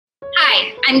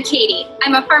Hi, I'm Katie.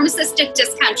 I'm a pharmacist at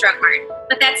Discount Drug Mart,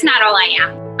 but that's not all I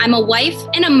am. I'm a wife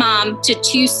and a mom to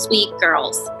two sweet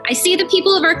girls. I see the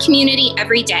people of our community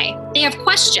every day. They have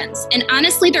questions, and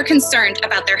honestly, they're concerned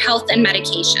about their health and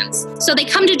medications. So they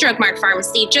come to Drug Mart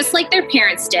Pharmacy just like their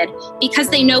parents did, because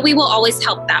they know we will always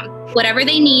help them, whatever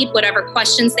they need, whatever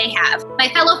questions they have. My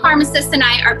fellow pharmacists and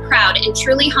I are proud and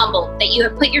truly humbled that you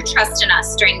have put your trust in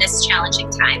us during this challenging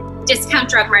time. Discount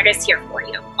Drug Mart is here for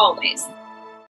you, always.